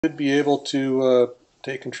Should be able to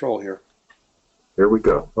take control here. Here we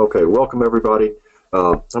go. Okay, welcome everybody.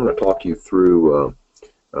 I'm going to talk you through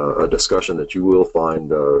a discussion that you will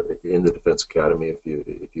find in the Defense Academy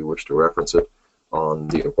if you wish to reference it on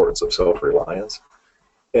the importance of self-reliance.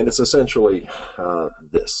 And it's essentially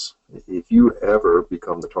this. If you ever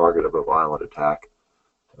become the target of a violent attack,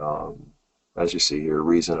 as you see here,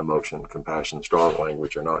 reason, emotion, compassion, strong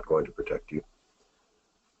language are not going to protect you.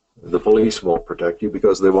 The police won't protect you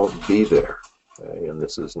because they won't be there. And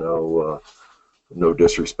this is no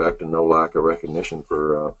disrespect and no lack of recognition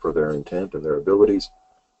for their intent and their abilities.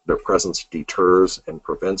 Their presence deters and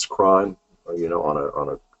prevents crime, on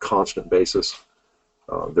a constant basis.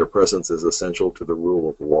 Their presence is essential to the rule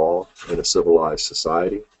of law in a civilized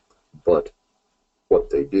society, but what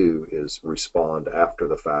they do is respond after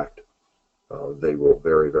the fact. They will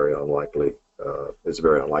it's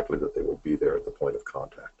very unlikely that they will be there at the point of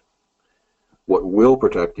contact. What will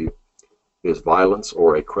protect you is violence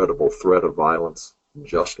or a credible threat of violence,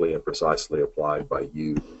 justly and precisely applied by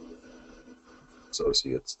you,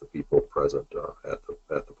 associates, the people present at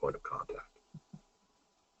the point of contact.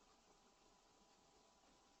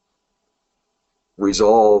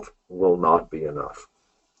 Resolve will not be enough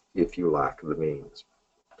if you lack the means.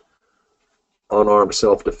 Unarmed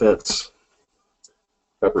self-defense,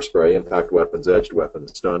 pepper spray, impact weapons, edged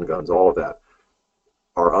weapons, stun guns, all of that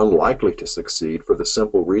are unlikely to succeed for the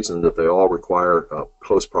simple reason that they all require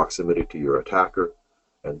close proximity to your attacker,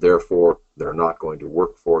 and therefore they're not going to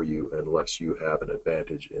work for you unless you have an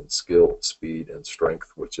advantage in skill, speed, and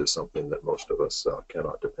strength, which is something that most of us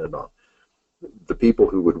cannot depend on. The people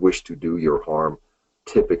who would wish to do your harm,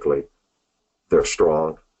 typically, they're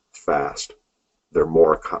strong, fast, they're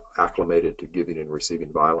more acclimated to giving and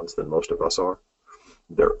receiving violence than most of us are.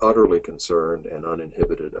 They're utterly concerned and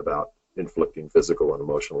uninhibited about inflicting physical and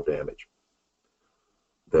emotional damage.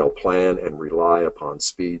 They'll plan and rely upon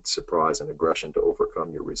speed, surprise, and aggression to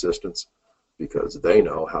overcome your resistance because they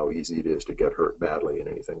know how easy it is to get hurt badly in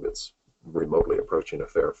anything that's remotely approaching a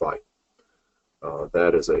fair fight.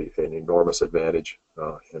 That is an enormous advantage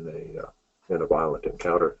in a violent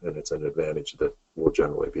encounter, and it's an advantage that will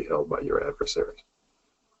generally be held by your adversaries.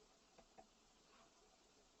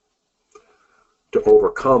 To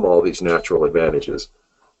overcome all these natural advantages,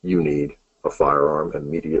 you need a firearm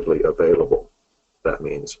immediately available. That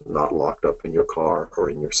means not locked up in your car or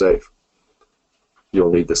in your safe. You'll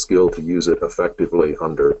need the skill to use it effectively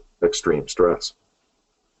under extreme stress.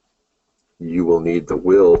 You will need the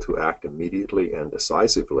will to act immediately and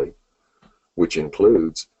decisively, which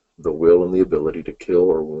includes the will and the ability to kill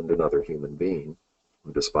or wound another human being,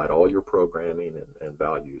 despite all your programming and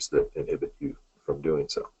values that inhibit you from doing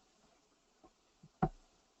so.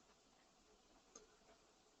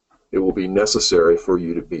 It will be necessary for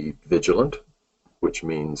you to be vigilant, which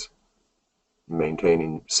means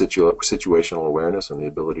maintaining situational awareness and the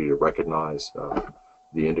ability to recognize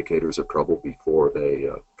the indicators of trouble before they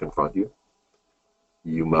confront you.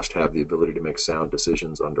 You must have the ability to make sound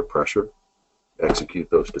decisions under pressure, execute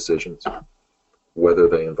those decisions, whether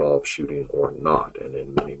they involve shooting or not. And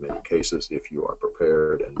in many, many cases, if you are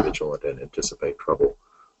prepared and vigilant and anticipate trouble,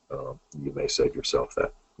 you may save yourself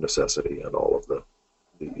that necessity and all of the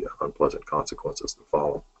unpleasant consequences that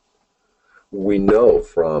follow. We know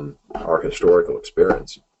from our historical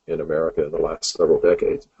experience in America in the last several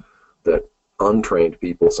decades that untrained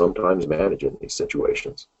people sometimes manage in these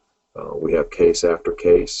situations. We have case after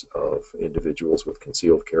case of individuals with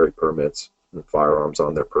concealed carry permits and firearms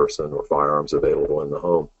on their person or firearms available in the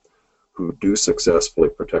home who do successfully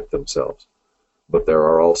protect themselves. But there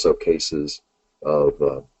are also cases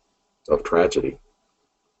of tragedy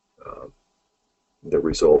that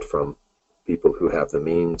result from people who have the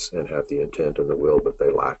means and have the intent and the will, but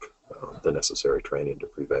they lack the necessary training to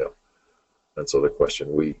prevail. And so the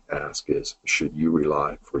question we ask is, should you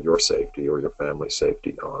rely for your safety or your family's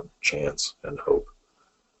safety on chance and hope?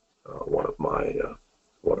 One of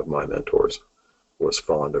my mentors was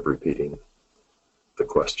fond of repeating the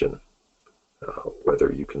question,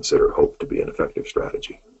 whether you consider hope to be an effective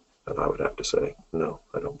strategy. And I would have to say, no,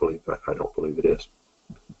 I don't believe it is.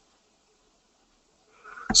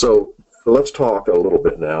 So let's talk a little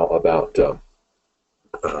bit now about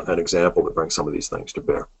an example that brings some of these things to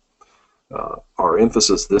bear. Our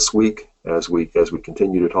emphasis this week, as we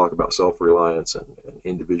continue to talk about self-reliance and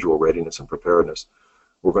individual readiness and preparedness,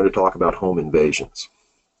 we're going to talk about home invasions.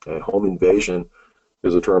 Home invasion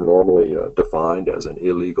is a term normally defined as an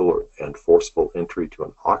illegal and forceful entry to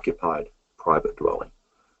an occupied private dwelling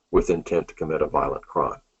with intent to commit a violent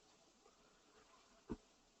crime.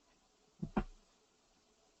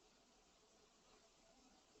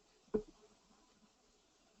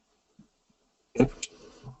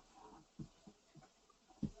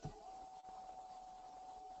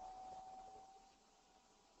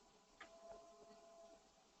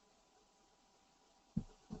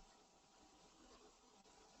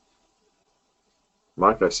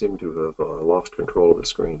 Mike, I seem to have lost control of the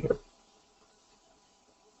screen here.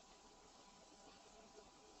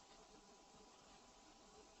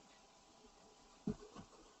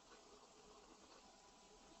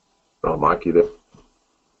 Oh, Mike, you there?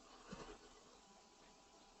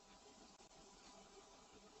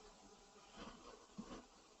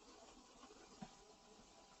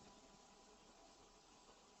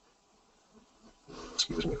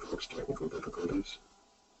 Excuse me, folks, technical difficulties.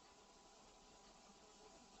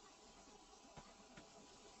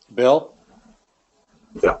 Bill,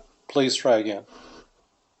 Yeah. please try again.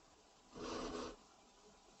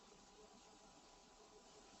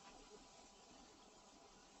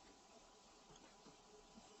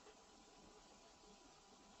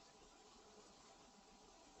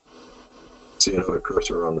 See another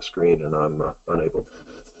cursor on the screen, and I'm unable to.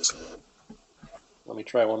 Let me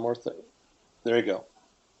try one more thing. There you go.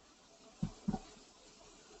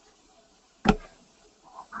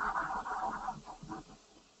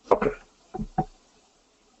 Okay.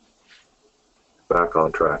 Back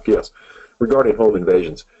on track. Yes. Regarding home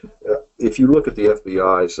invasions, if you look at the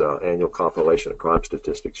FBI's annual compilation of crime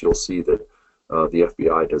statistics, you'll see that the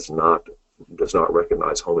FBI does not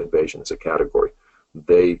recognize home invasion as a category.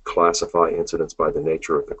 They classify incidents by the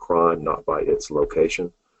nature of the crime, not by its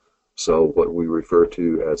location. So what we refer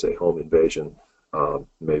to as a home invasion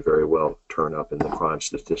may very well turn up in the crime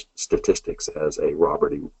statistics as a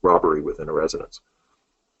robbery within a residence.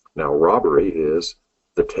 Now, robbery is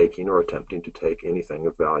the taking or attempting to take anything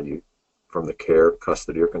of value from the care,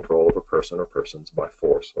 custody, or control of a person or persons by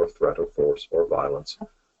force or threat of force or violence,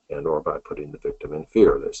 and or by putting the victim in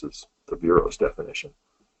fear. This is the Bureau's definition.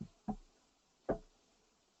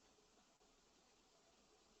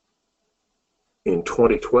 In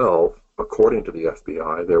 2012, according to the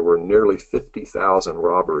FBI, there were nearly 50,000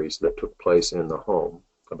 robberies that took place in the home,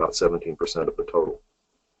 about 17% of the total.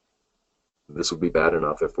 This would be bad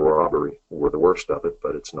enough if robbery were the worst of it,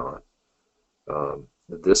 but it's not.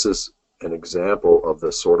 This is an example of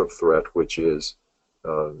the sort of threat which is,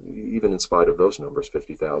 even in spite of those numbers,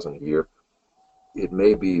 50,000 a year, it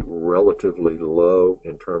may be relatively low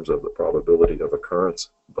in terms of the probability of occurrence,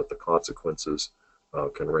 but the consequences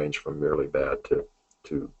can range from merely bad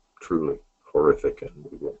to truly horrific, and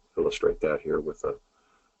we will illustrate that here with a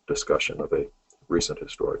discussion of a recent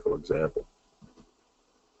historical example.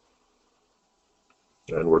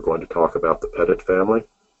 And we're going to talk about the Pettit family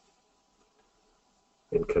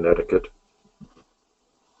in Connecticut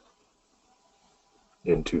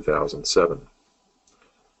in 2007.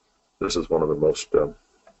 This is one of the most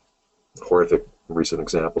horrific recent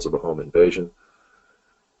examples of a home invasion,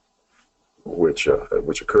 which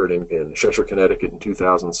occurred in Cheshire, Connecticut in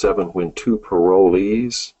 2007, when two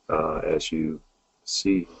parolees, as you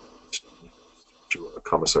see,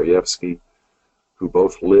 Komisarjevsky, who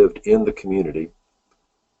both lived in the community,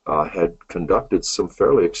 had conducted some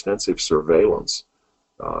fairly extensive surveillance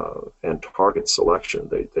and target selection.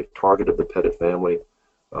 They targeted the Pettit family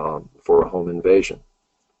for a home invasion.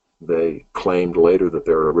 They claimed later that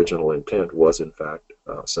their original intent was, in fact,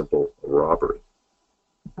 simple robbery.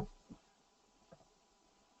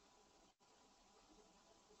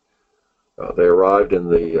 They arrived in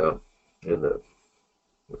the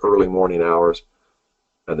early morning hours,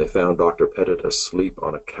 and they found Dr. Pettit asleep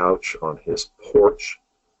on a couch on his porch,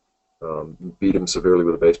 beat him severely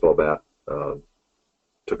with a baseball bat,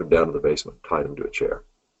 took him down to the basement, tied him to a chair.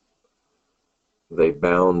 They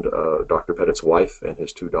bound Dr. Pettit's wife and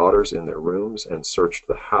his two daughters in their rooms and searched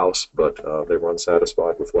the house, but they were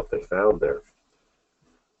unsatisfied with what they found there.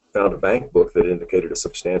 Found a bank book that indicated a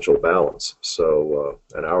substantial balance. So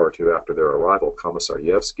an hour or two after their arrival,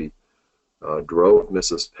 Komisarjevsky drove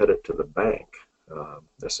Mrs. Pettit to the bank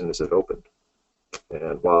as soon as it opened.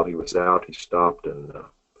 And while he was out, he stopped and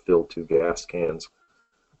filled 2 gas cans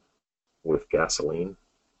with gasoline.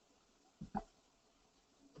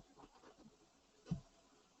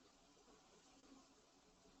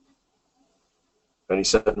 And he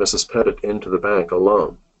sent Mrs. Pettit into the bank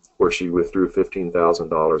alone, where she withdrew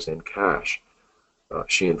 $15,000 in cash.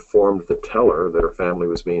 She informed the teller that her family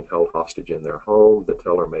was being held hostage in their home. The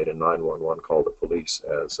teller made a 911 call to police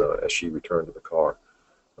as she returned to the car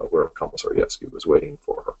where Komisarjevsky was waiting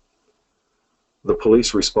for her. The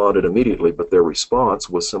police responded immediately, but their response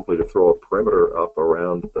was simply to throw a perimeter up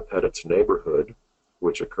around the Pettit's neighborhood,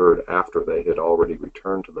 which occurred after they had already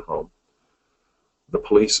returned to the home. The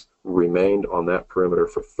police remained on that perimeter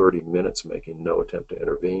for 30 minutes, making no attempt to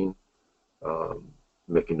intervene,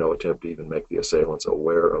 making no attempt to even make the assailants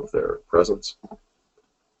aware of their presence.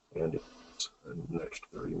 And in the next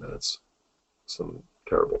 30 minutes, some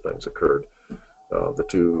terrible things occurred. The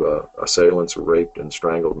two assailants raped and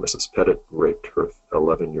strangled Mrs. Pettit, raped her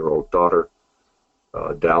 11-year-old daughter,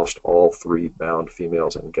 doused all three bound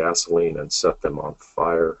females in gasoline and set them on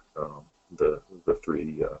fire. The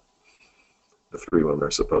three women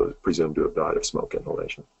are presumed to have died of smoke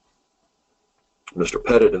inhalation. Mr.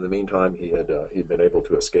 Pettit, in the meantime, he'd been able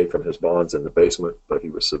to escape from his bonds in the basement, but he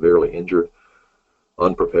was severely injured,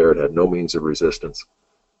 unprepared, had no means of resistance.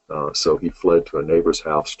 So he fled to a neighbor's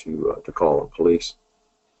house to call on police.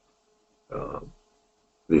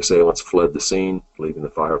 The assailants fled the scene, leaving the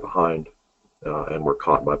fire behind, and were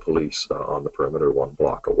caught by police on the perimeter 1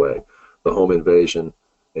 block away. The home invasion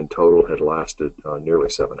in total had lasted nearly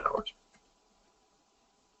 7 hours.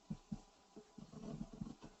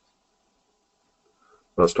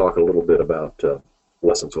 Let's talk a little bit about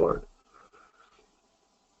lessons learned.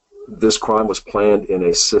 This crime was planned in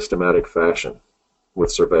a systematic fashion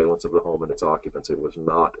with surveillance of the home and its occupants. It was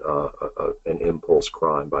not an impulse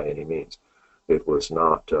crime by any means. It was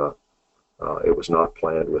not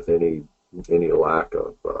planned with any lack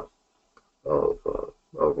of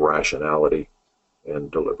rationality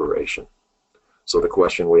and deliberation. So the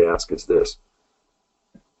question we ask is this: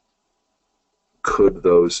 could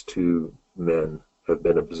those two men have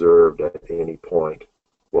been observed at any point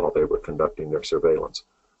while they were conducting their surveillance?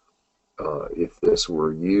 If this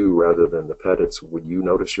were you rather than the Pettits, would you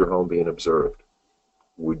notice your home being observed?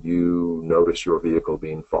 Would you notice your vehicle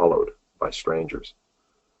being followed by strangers?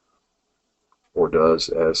 Or does,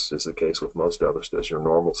 as is the case with most of us, does your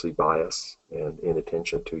normalcy bias and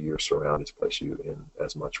inattention to your surroundings place you in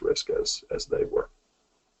as much risk as they were?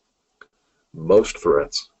 Most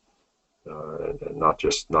threats, and not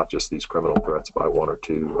just these criminal threats by one or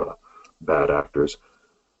two bad actors,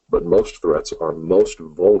 but most threats are most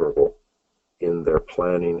vulnerable in their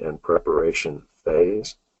planning and preparation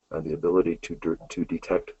phase, and the ability to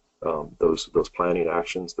detect those planning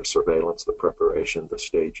actions, the surveillance, the preparation, the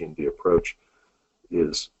staging, the approach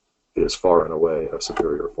is far and away a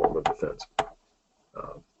superior form of defense.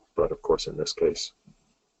 But of course, in this case,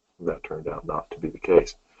 that turned out not to be the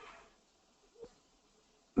case.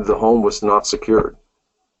 The home was not secured.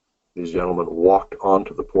 These gentlemen walked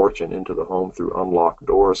onto the porch and into the home through unlocked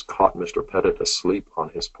doors, caught Mr. Pettit asleep on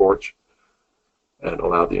his porch, and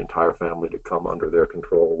allowed the entire family to come under their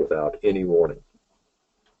control without any warning.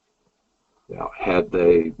 Now, had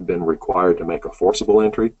they been required to make a forcible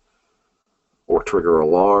entry or trigger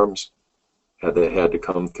alarms, had they had to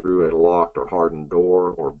come through a locked or hardened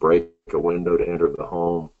door or break a window to enter the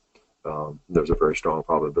home, there's a very strong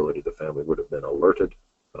probability the family would have been alerted,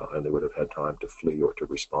 and they would have had time to flee or to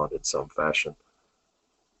respond in some fashion.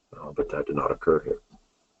 But that did not occur here.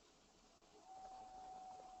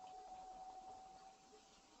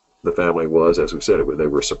 The family was, as we said, they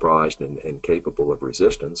were surprised and capable of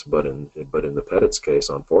resistance, but in the Pettit's case,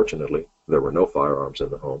 unfortunately, there were no firearms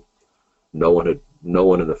in the home. No one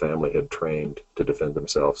in the family had trained to defend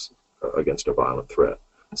themselves against a violent threat.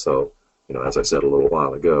 So, as I said a little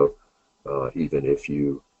while ago, even if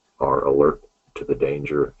you are alert to the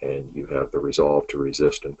danger and you have the resolve to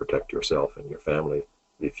resist and protect yourself and your family,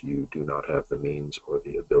 if you do not have the means or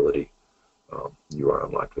the ability, you are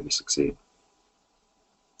unlikely to succeed.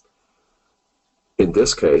 In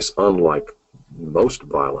this case, unlike most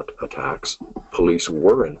violent attacks, police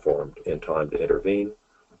were informed in time to intervene,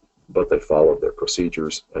 but they followed their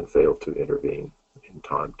procedures and failed to intervene in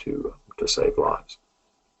time to save lives.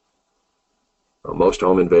 Most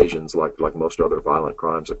home invasions, like most other violent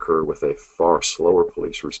crimes, occur with a far slower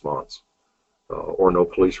police response, or no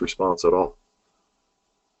police response at all.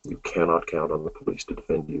 You cannot count on the police to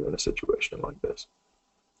defend you in a situation like this.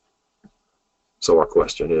 So our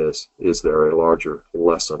question is there a larger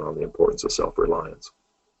lesson on the importance of self-reliance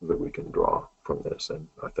that we can draw from this? And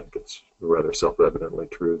I think it's rather self-evidently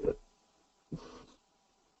true that.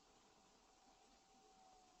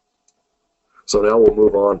 So now we'll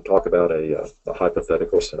move on and talk about a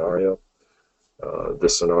hypothetical scenario.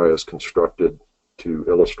 This scenario is constructed to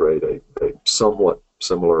illustrate a somewhat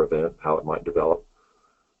similar event, how it might develop.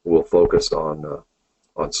 We'll focus on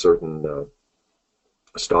certain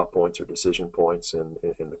stop points or decision points in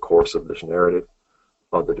the course of this narrative,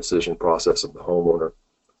 on the decision process of the homeowner,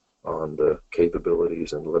 on the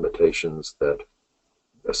capabilities and limitations that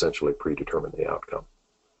essentially predetermine the outcome.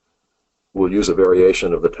 We'll use a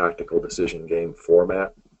variation of the tactical decision game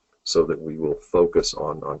format so that we will focus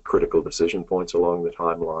on critical decision points along the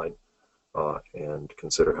timeline and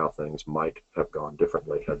consider how things might have gone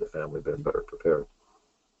differently had the family been better prepared.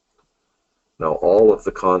 Now, all of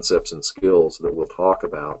the concepts and skills that we'll talk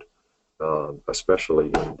about, especially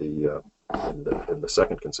in the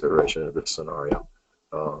second consideration of this scenario,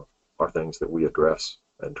 are things that we address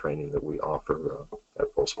and training that we offer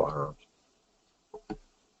at Pulse Firearms.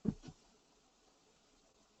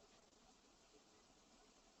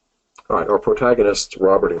 All right, our protagonists,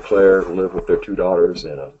 Robert and Claire, live with their two daughters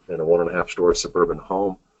in a 1.5-story suburban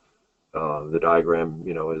home. The diagram,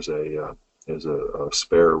 is a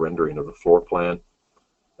spare rendering of the floor plan.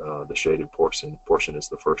 The shaded portion is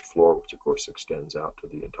the first floor, which of course extends out to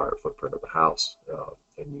the entire footprint of the house,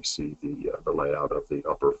 and you see the layout of the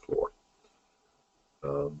upper floor.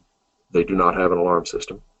 They do not have an alarm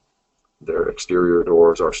system. Their exterior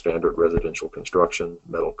doors are standard residential construction,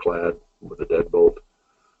 metal clad with a deadbolt.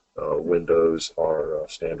 Windows are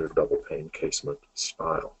standard double pane casement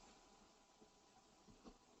style.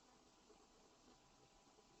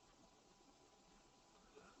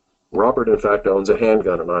 Robert, in fact, owns a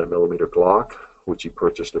handgun, a 9mm Glock, which he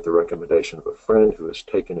purchased at the recommendation of a friend who has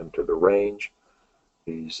taken him to the range.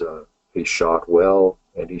 He's shot well,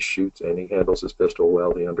 and he shoots, and he handles his pistol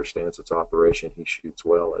well. He understands its operation. He shoots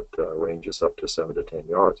well at ranges up to 7 to 10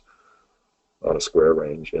 yards on a square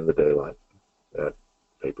range in the daylight at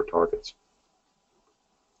paper targets.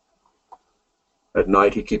 At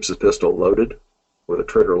night, he keeps his pistol loaded with a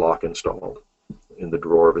trigger lock installed in the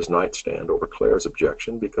drawer of his nightstand over Claire's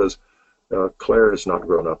objection, because Claire has not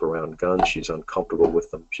grown up around guns. She's uncomfortable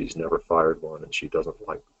with them. She's never fired one, and she doesn't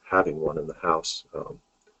like having one in the house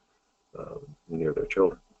near their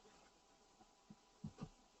children.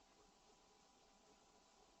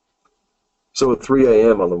 So at 3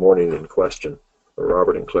 a.m. on the morning in question,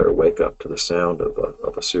 Robert and Claire wake up to the sound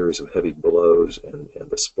of a series of heavy blows and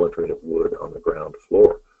the splintering of wood on the ground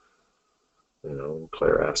floor.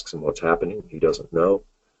 Claire asks him what's happening. He doesn't know.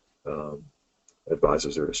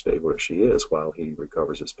 Advises her to stay where she is while he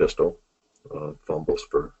recovers his pistol, fumbles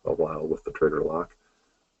for a while with the trigger lock,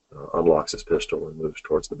 unlocks his pistol, and moves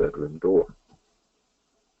towards the bedroom door.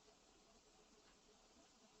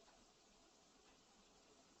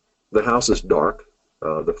 The house is dark,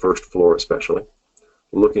 the first floor especially.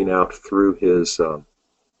 Looking out through his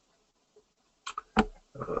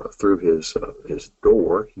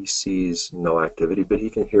door, he sees no activity, but he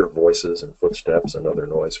can hear voices and footsteps and other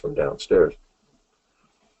noise from downstairs.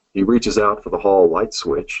 He reaches out for the hall light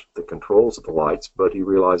switch that controls the lights, but he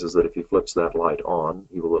realizes that if he flips that light on,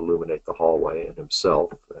 he will illuminate the hallway and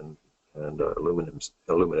himself, and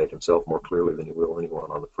illuminate himself more clearly than he will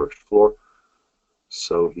anyone on the first floor.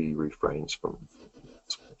 So he refrains from the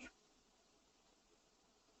switch.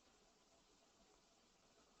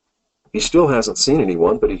 He still hasn't seen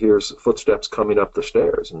anyone, but he hears footsteps coming up the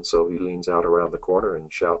stairs, and so he leans out around the corner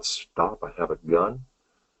and shouts, "Stop, I have a gun,"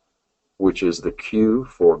 which is the cue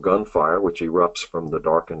for gunfire, which erupts from the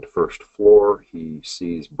darkened first floor. He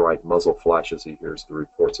sees bright muzzle flashes. He hears the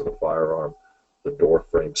reports of a firearm. The door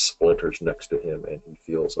frame splinters next to him, and he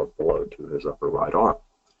feels a blow to his upper right arm.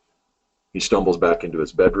 He stumbles back into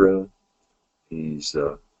his bedroom. He's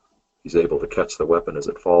able to catch the weapon as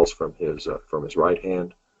it falls from his right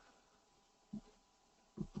hand.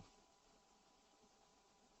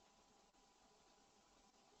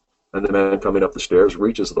 And the man coming up the stairs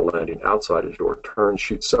reaches the landing outside his door, turns,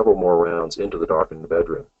 shoots several more rounds into the darkened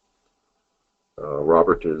bedroom.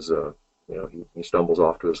 Robert is, he stumbles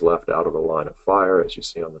off to his left out of the line of fire, as you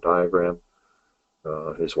see on the diagram.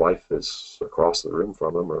 His wife is across the room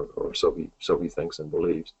from him, or so he thinks and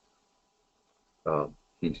believes.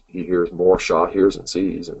 He hears and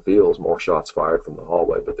sees and feels more shots fired from the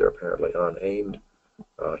hallway, but they're apparently unaimed.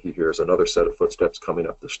 He hears another set of footsteps coming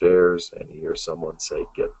up the stairs, and he hears someone say,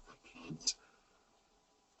 "Get the keys."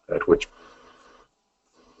 At which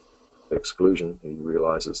exclusion, he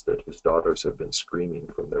realizes that his daughters have been screaming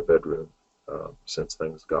from their bedroom since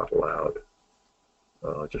things got loud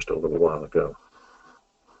just a little while ago.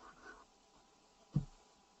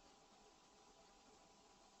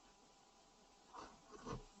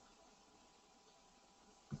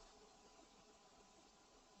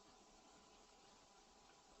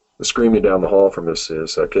 The screaming down the hall from his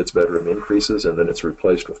kid's bedroom increases, and then it's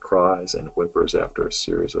replaced with cries and whimpers after a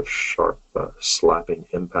series of sharp, slapping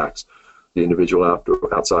impacts. The individual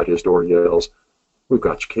outside his door yells, "We've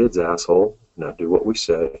got your kids, asshole. Now do what we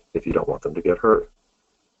say if you don't want them to get hurt."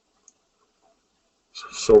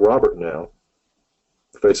 So Robert now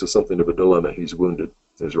faces something of a dilemma. He's wounded.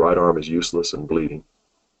 His right arm is useless and bleeding.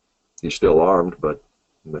 He's still armed, but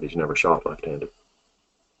he's never shot left-handed.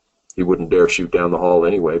 He wouldn't dare shoot down the hall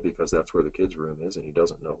anyway, because that's where the kids' room is, and he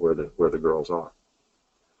doesn't know where the girls are.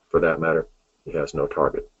 For that matter, he has no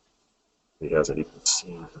target. He hasn't even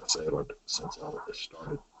seen an assailant since all of this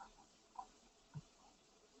started.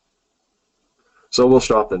 So we'll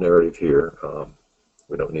stop the narrative here.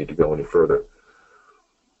 We don't need to go any further.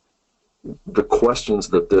 The questions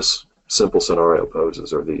that this simple scenario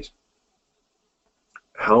poses are these.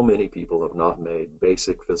 How many people have not made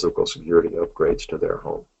basic physical security upgrades to their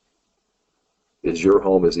home? Is your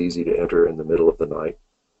home as easy to enter in the middle of the night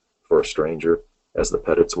for a stranger as the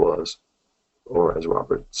Pettit's was, or as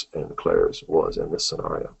Robert's and Claire's was in this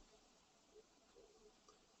scenario?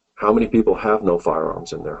 How many people have no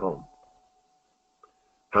firearms in their home?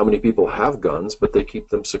 How many people have guns, but they keep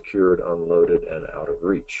them secured, unloaded, and out of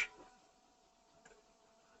reach?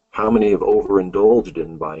 How many have overindulged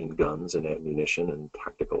in buying guns and ammunition and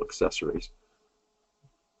tactical accessories,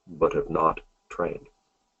 but have not trained?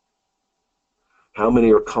 How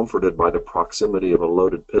many are comforted by the proximity of a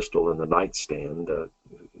loaded pistol in the nightstand,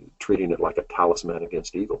 treating it like a talisman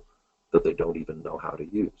against evil that they don't even know how to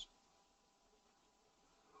use?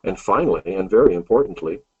 And finally, and very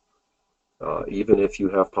importantly, even if you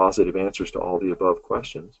have positive answers to all the above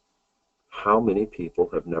questions, how many people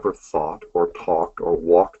have never thought or talked or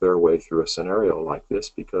walked their way through a scenario like this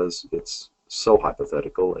because it's so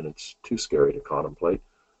hypothetical and it's too scary to contemplate,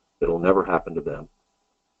 it'll never happen to them,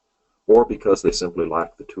 or because they simply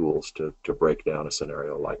lack the tools to break down a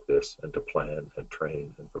scenario like this and to plan and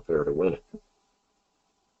train and prepare to win it.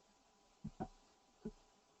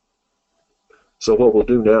 So what we'll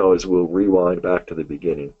do now is we'll rewind back to the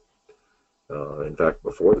beginning. In fact,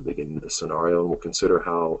 before the beginning of the scenario, and we'll consider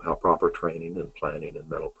how proper training and planning and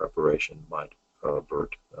mental preparation might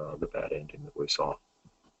avert the bad ending that we saw.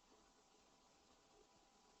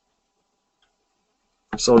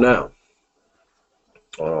 So now,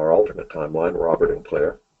 on our alternate timeline, Robert and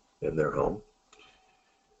Claire, in their home,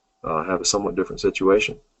 have a somewhat different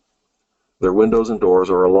situation. Their windows and doors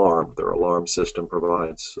are alarmed. Their alarm system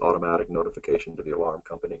provides automatic notification to the alarm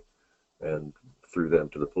company and through them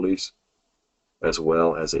to the police, as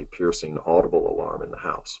well as a piercing audible alarm in the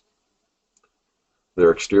house. Their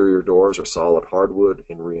exterior doors are solid hardwood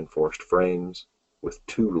in reinforced frames with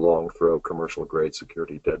 2 long-throw commercial-grade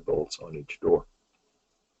security deadbolts on each door.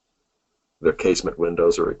 Their casement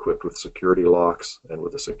windows are equipped with security locks and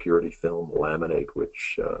with a security film laminate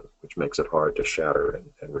which makes it hard to shatter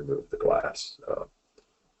and remove the glass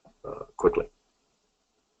quickly.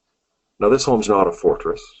 Now, this home's not a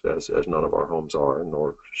fortress, as none of our homes are,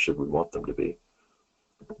 nor should we want them to be.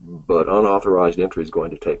 But unauthorized entry is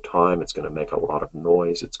going to take time. It's going to make a lot of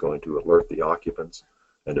noise. It's going to alert the occupants.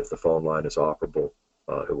 And if the phone line is operable,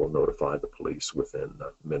 it will notify the police within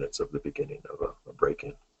minutes of the beginning of a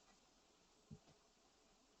break-in.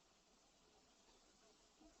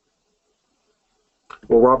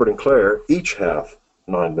 Well, Robert and Claire each have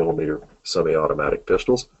 9mm semi-automatic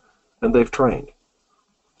pistols, and they've trained.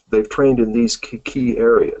 They've trained in these key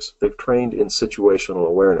areas. They've trained in situational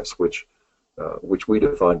awareness, which we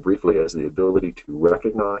define briefly as the ability to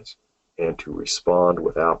recognize and to respond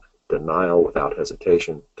without denial, without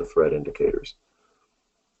hesitation, to threat indicators.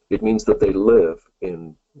 It means that they live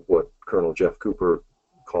in what Colonel Jeff Cooper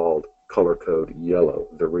called color code yellow,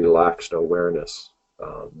 the relaxed awareness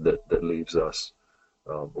that leaves us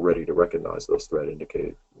ready to recognize those threat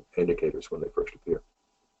indicators when they first appear.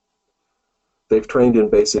 They've trained in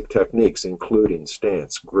basic techniques, including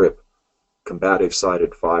stance, grip, combative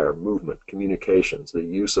sighted fire, movement, communications, the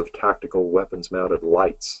use of tactical weapons-mounted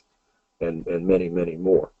lights, and many, many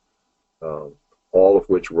more, all of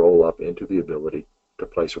which roll up into the ability to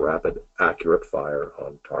place rapid, accurate fire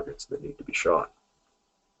on targets that need to be shot.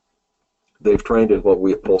 They've trained in what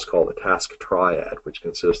we at Pulse call the task triad, which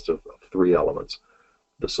consists of 3 elements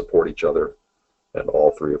to support each other, and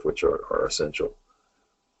all 3 of which are essential.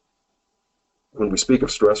 When we speak of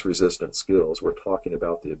stress-resistant skills, we're talking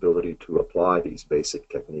about the ability to apply these basic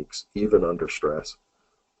techniques, even under stress,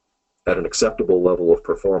 at an acceptable level of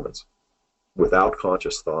performance, without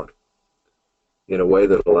conscious thought, in a way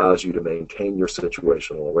that allows you to maintain your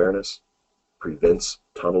situational awareness, prevents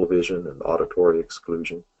tunnel vision and auditory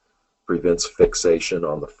exclusion, prevents fixation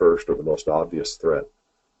on the first or the most obvious threat,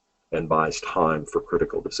 and buys time for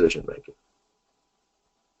critical decision-making.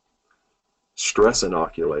 Stress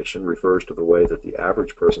inoculation refers to the way that the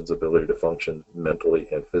average person's ability to function mentally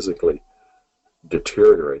and physically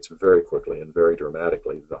deteriorates very quickly and very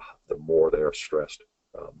dramatically the more they are stressed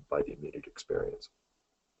by the immediate experience.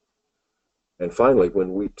 And finally,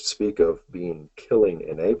 when we speak of being killing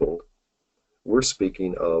enabled, we're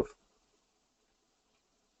speaking of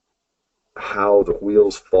how the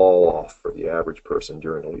wheels fall off for the average person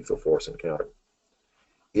during a lethal force encounter.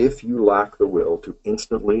 If you lack the will to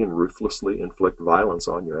instantly and ruthlessly inflict violence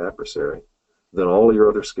on your adversary, then all your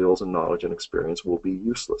other skills and knowledge and experience will be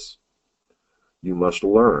useless. You must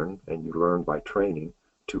learn, and you learn by training,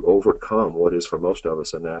 to overcome what is for most of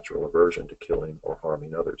us a natural aversion to killing or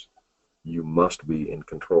harming others. You must be in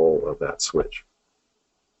control of that switch.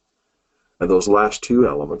 And those last two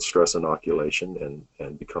elements, stress inoculation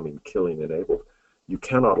and becoming killing enabled, you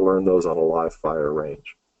cannot learn those on a live fire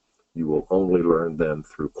range. You will only learn them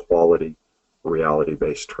through quality,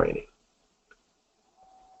 reality-based training.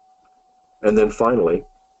 And then finally,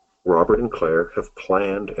 Robert and Claire have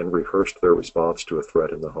planned and rehearsed their response to a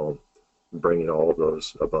threat in the home, bringing all of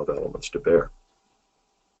those above elements to bear.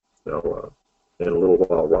 Now, in a little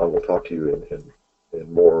while, Ron will talk to you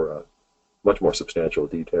in more, much more substantial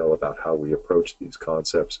detail about how we approach these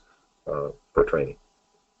concepts for training.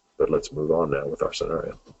 But let's move on now with our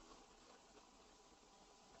scenario.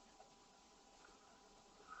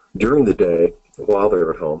 During the day, while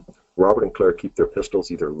they're at home, Robert and Claire keep their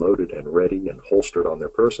pistols either loaded and ready and holstered on their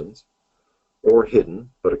persons, or hidden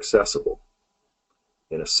but accessible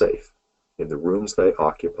in a safe in the rooms they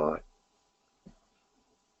occupy,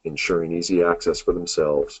 ensuring easy access for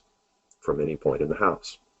themselves from any point in the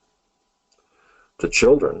house. The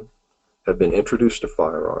children have been introduced to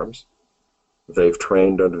firearms. They've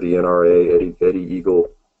trained under the NRA Eddie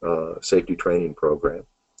Eagle safety training program.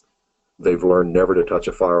 They've learned never to touch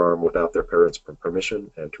a firearm without their parents'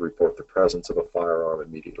 permission and to report the presence of a firearm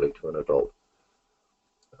immediately to an adult.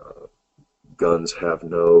 Guns have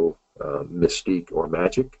no mystique or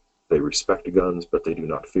magic. They respect guns, but they do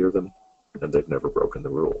not fear them, and they've never broken the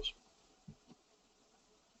rules.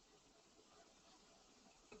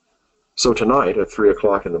 So tonight at 3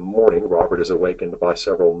 o'clock in the morning, Robert is awakened by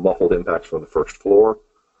several muffled impacts from the first floor,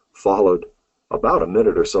 followed about a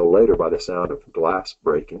minute or so later by the sound of glass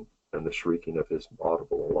breaking and the shrieking of his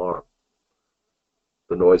audible alarm.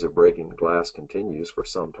 The noise of breaking glass continues for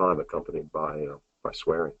some time, accompanied by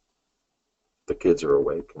swearing. The kids are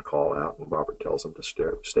awake and call out, and Robert tells them to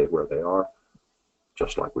stay where they are,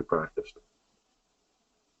 just like we practiced.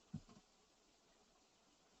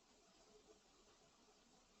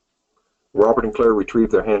 Robert and Claire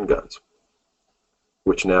retrieve their handguns,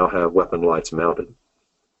 which now have weapon lights mounted.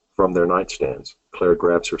 From their nightstands, Claire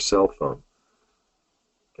grabs her cell phone.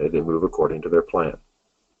 They move according to their plan.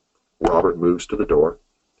 Robert moves to the door.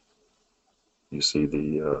 You see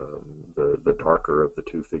the darker of the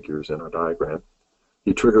two figures in our diagram.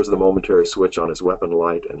 He triggers the momentary switch on his weapon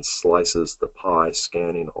light and slices the pie,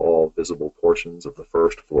 scanning all visible portions of the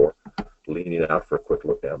first floor, leaning out for a quick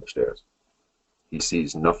look down the stairs. He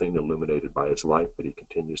sees nothing illuminated by his light, but he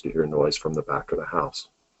continues to hear noise from the back of the house.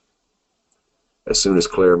 As soon as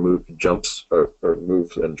Claire moves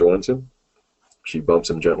and joins him, she bumps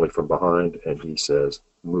him gently from behind, and he says,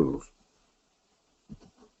 "Move."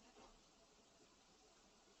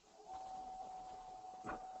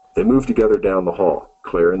 They move together down the hall,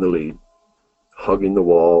 Claire in the lead, hugging the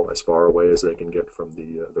wall as far away as they can get from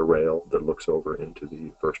the rail that looks over into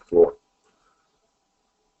the first floor.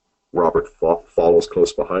 Robert follows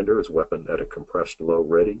close behind her, his weapon at a compressed low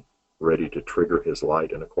ready to trigger his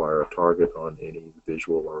light and acquire a target on any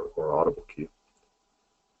visual or audible cue.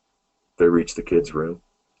 They reach the kids' room.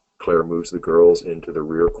 Claire moves the girls into the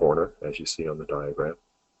rear corner, as you see on the diagram.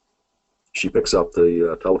 She picks up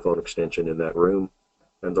the telephone extension in that room,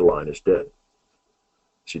 and the line is dead.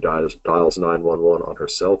 She dials 911 on her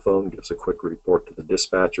cell phone, gives a quick report to the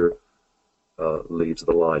dispatcher, leaves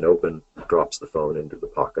the line open, drops the phone into the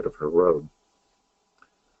pocket of her robe.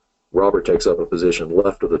 Robert takes up a position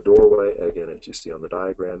left of the doorway. Again, as you see on the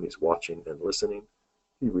diagram, he's watching and listening.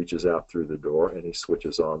 He reaches out through the door and he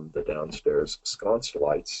switches on the downstairs sconce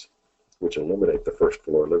lights, which illuminate the first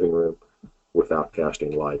floor living room without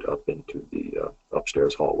casting light up into the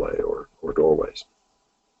upstairs hallway or doorways.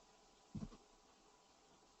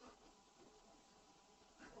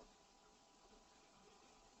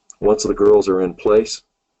 Once the girls are in place,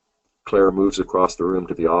 Claire moves across the room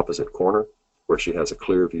to the opposite corner, where she has a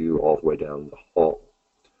clear view all the way down the hall.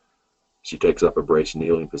 She takes up a braced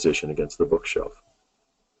kneeling position against the bookshelf.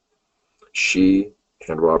 She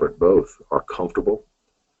and Robert both are comfortable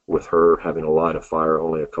with her having a line of fire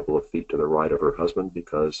only a couple of feet to the right of her husband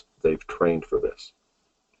because they've trained for this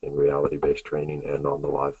in reality-based training and on the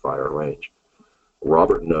live fire range.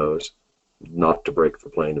 Robert knows not to break the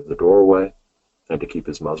plane of the doorway and to keep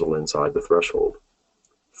his muzzle inside the threshold.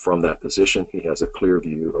 From that position, he has a clear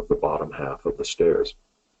view of the bottom half of the stairs.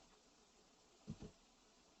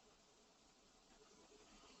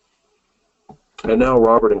 And now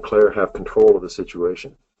Robert and Claire have control of the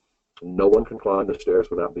situation. No one can climb the stairs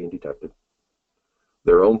without being detected.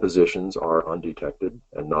 Their own positions are undetected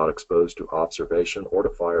and not exposed to observation or to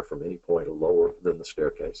fire from any point lower than the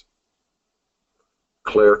staircase.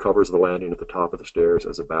 Claire covers the landing at the top of the stairs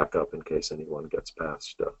as a backup in case anyone gets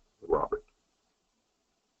past Robert.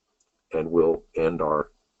 And we'll end our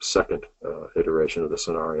second iteration of the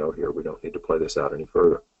scenario here. We don't need to play this out any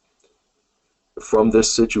further. From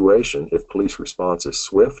this situation, if police response is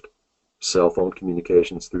swift, cell phone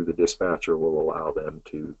communications through the dispatcher will allow them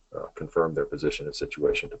to confirm their position and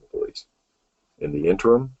situation to the police. In the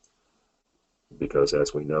interim, because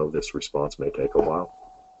as we know, this response may take a while,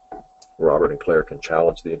 Robert and Claire can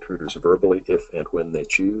challenge the intruders verbally if and when they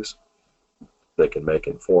choose. They can make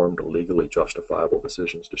informed, legally justifiable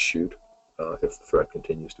decisions to shoot if the threat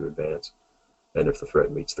continues to advance, and if the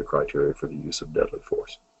threat meets the criteria for the use of deadly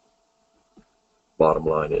force. Bottom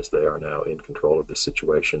line is they are now in control of the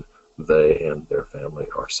situation. They and their family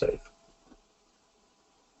are safe.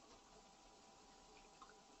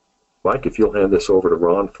 Mike, if you'll hand this over to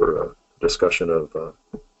Ron for a discussion of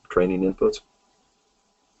training inputs.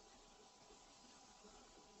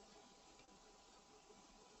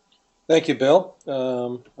 Thank you, Bill.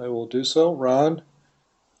 I will do so. Ron,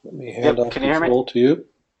 let me hand off control to you.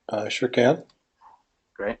 I sure can.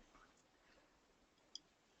 Great.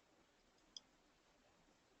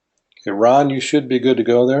 Okay, Ron, you should be good to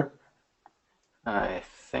go there. I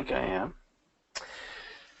think I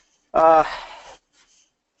am.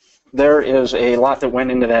 There is a lot that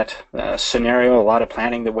went into that scenario, a lot of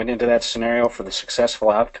planning that went into that scenario for the successful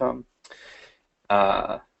outcome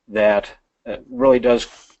that really does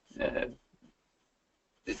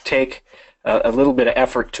take a little bit of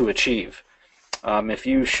effort to achieve. If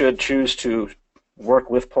you should choose to work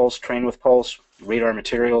with Pulse, train with Pulse, read our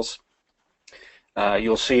materials,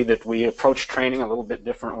 you'll see that we approach training a little bit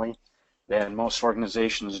differently than most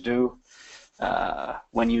organizations do.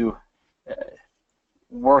 When you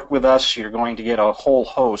work with us, you're going to get a whole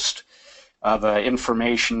host of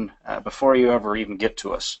information before you ever even get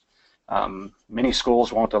to us. Many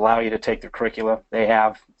schools won't allow you to take the curricula they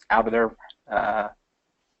have out of their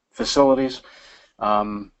facilities,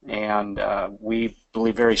 and we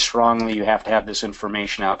believe very strongly you have to have this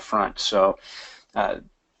information out front. So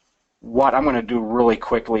what I'm going to do really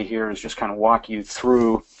quickly here is just kind of walk you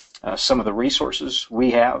through some of the resources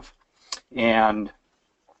we have, and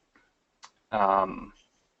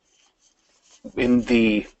in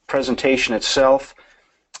the presentation itself,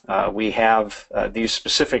 we have these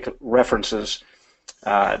specific references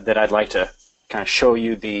that I'd like to kind of show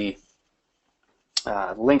you the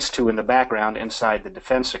links to in the background inside the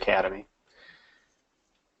Defense Academy.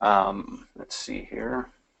 Let's see here.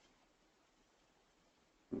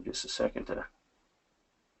 Just a second to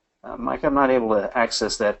Mike, I'm not able to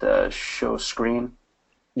access that show screen.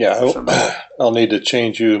 Yeah, I'll need to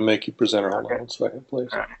change you and make you presenter. Hold Okay. on 1 second, please.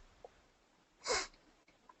 All right.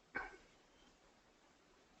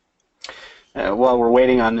 While we're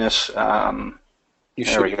waiting on this, You there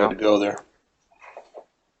should we be go. good to go there.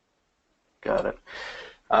 Got it.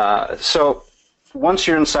 So once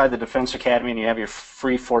you're inside the Defense Academy and you have your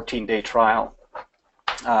free 14-day trial,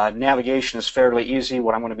 navigation is fairly easy.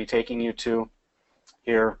 What I'm going to be taking you to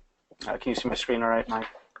here. Can you see my screen all right, Mike?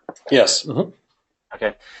 Yes. Mm-hmm.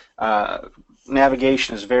 Okay.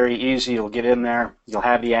 Navigation is very easy. You'll get in there. You'll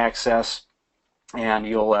have the access, and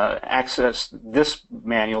you'll access this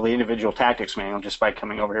manual, the individual tactics manual, just by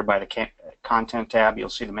coming over here by the content tab. You'll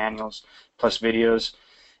see the manuals plus videos,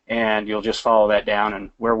 and you'll just follow that down. And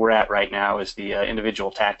where we're at right now is the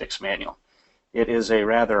individual tactics manual. It is a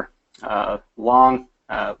rather long,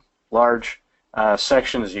 large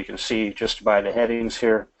section, as you can see just by the headings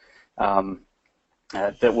here, that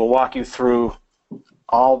will walk you through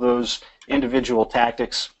all those individual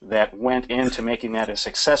tactics that went into making that a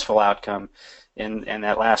successful outcome in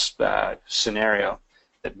that last scenario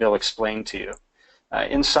that Bill explained to you.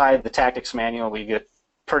 Inside the tactics manual, we get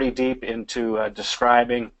pretty deep into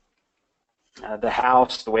describing the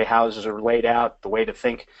house, the way houses are laid out, the way to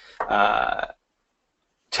think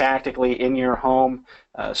tactically in your home,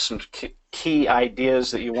 some key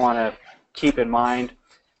ideas that you want to keep in mind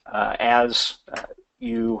as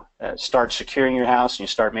you start securing your house and you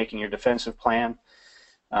start making your defensive plan.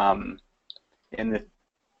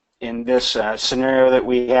 In this scenario that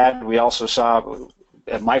we had, we also saw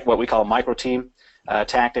what we call micro team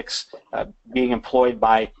tactics being employed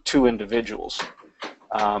by 2 individuals.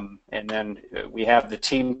 And then we have the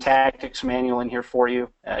team tactics manual in here for you.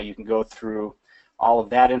 You can go through all of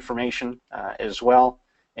that information as well,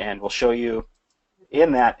 and we'll show you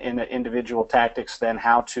in the individual tactics then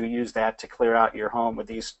how to use that to clear out your home with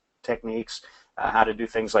these techniques, how to do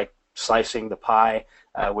things like slicing the pie,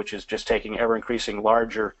 which is just taking ever-increasing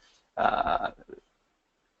larger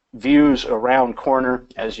views around corner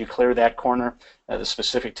as you clear that corner, the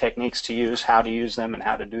specific techniques to use, how to use them, and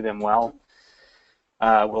how to do them well.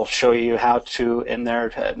 We'll show you how to, in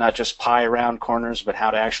there, not just pie around corners, but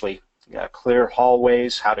how to actually clear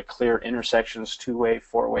hallways, how to clear intersections, two-way,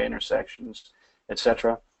 four-way intersections,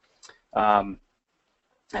 etc. And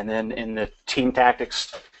then in the team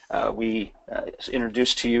tactics, we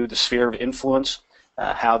introduced to you the sphere of influence,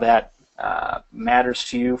 how that matters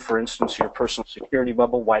to you. For instance, your personal security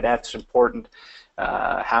bubble, why that's important,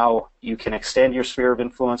 how you can extend your sphere of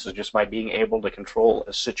influence is just by being able to control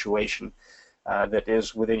a situation that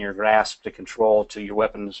is within your grasp to control to your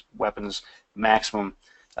weapons maximum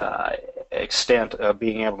extent of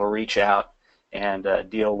being able to reach out and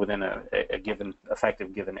deal within a given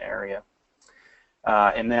effective given area.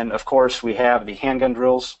 And then, of course, we have the handgun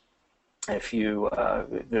drills. If you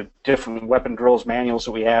the different weapon drills manuals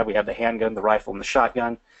that we have the handgun, the rifle, and the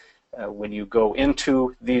shotgun. When you go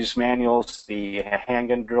into these manuals, the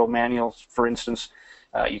handgun drill manuals, for instance,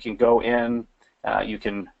 you can go in, you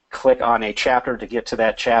can click on a chapter to get to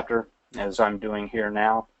that chapter, as I'm doing here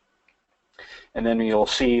now. And then you'll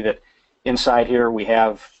see that inside here we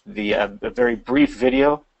have the a very brief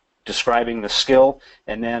video describing the skill,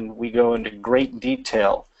 and then we go into great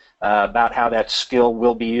detail about how that skill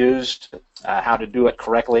will be used, how to do it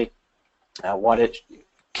correctly, what it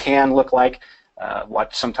can look like,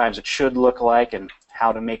 what sometimes it should look like, and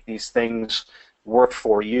how to make these things work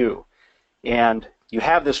for you. And you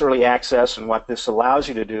have this early access, and what this allows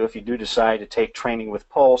you to do if you do decide to take training with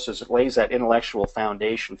Pulse is it lays that intellectual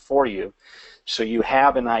foundation for you, so you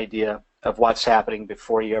have an idea of what's happening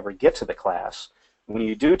before you ever get to the class. When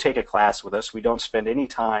you do take a class with us, we don't spend any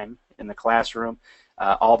time in the classroom.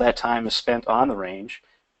 All that time is spent on the range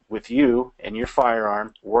with you and your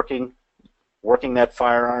firearm, working that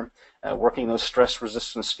firearm, working those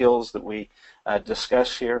stress-resistant skills that we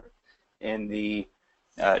discuss here in the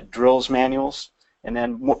drills manuals. And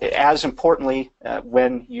then, as importantly,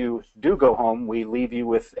 when you do go home, we leave you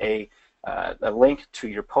with a link to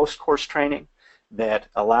your post-course training that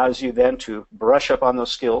allows you then to brush up on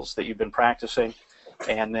those skills that you've been practicing.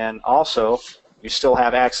 And then also, you still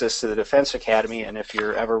have access to the Defense Academy, and if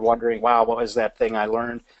you're ever wondering, wow, what was that thing I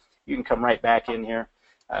learned, you can come right back in here,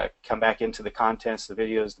 come back into the contents, the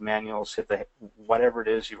videos, the manuals, hit the whatever it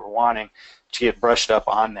is you were wanting to get brushed up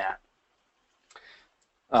on that.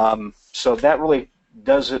 So that really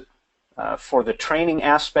does it for the training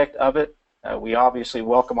aspect of it. We obviously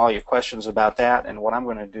welcome all your questions about that, and what I'm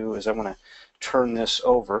going to do is I'm going to turn this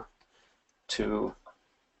over to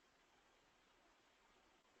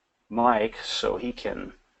Mike so he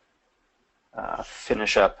can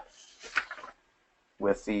finish up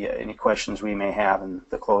with the any questions we may have in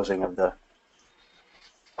the closing of the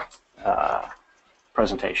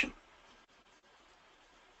presentation.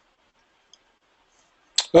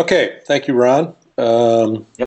 Okay, thank you, Ron. Yep.